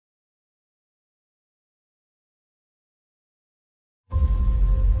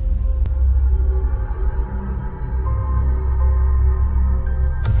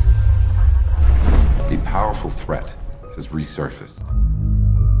threat has resurfaced.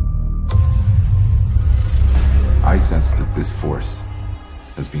 I sense that this force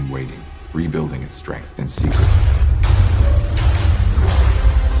has been waiting, rebuilding its strength in secret.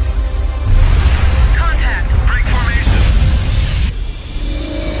 Contact! Break formation!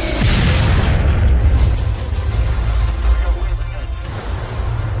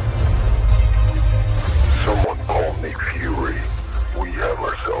 Someone call Nick Fury. We have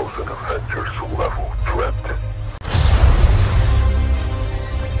ourselves an Avengers-level threat.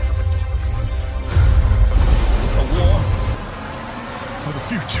 A war for the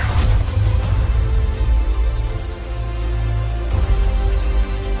future.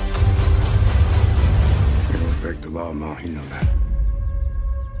 We don't break the law, Ma. You know that.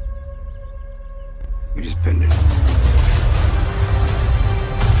 We just bend it.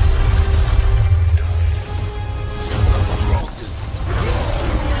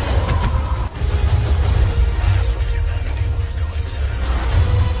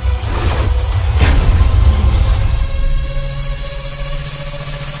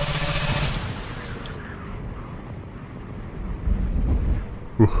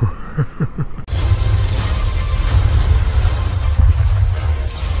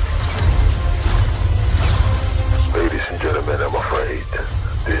 Ladies and gentlemen, I'm afraid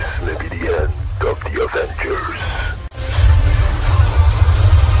this may be the end of the Avengers.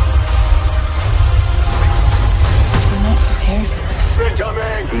 We're not prepared for this.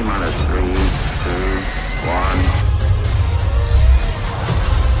 Incoming! T-minus 3, 2, 1.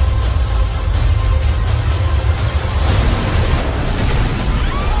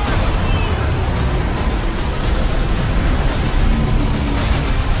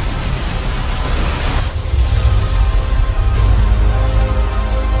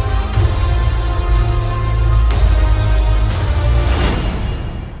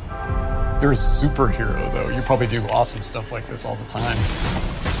 You're a superhero, though. You probably do awesome stuff like this all the time.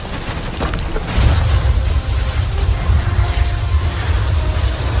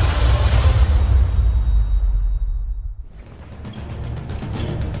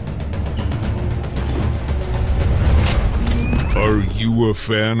 Are you a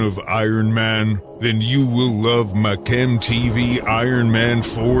fan of Iron Man? Then you will love Machem TV Iron Man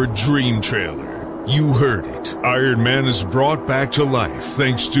 4 Dream Trailer. You heard it. Iron Man is brought back to life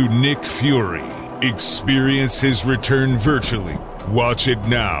thanks to Nick Fury. Experience his return virtually. Watch it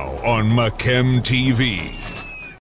now on Machem TV.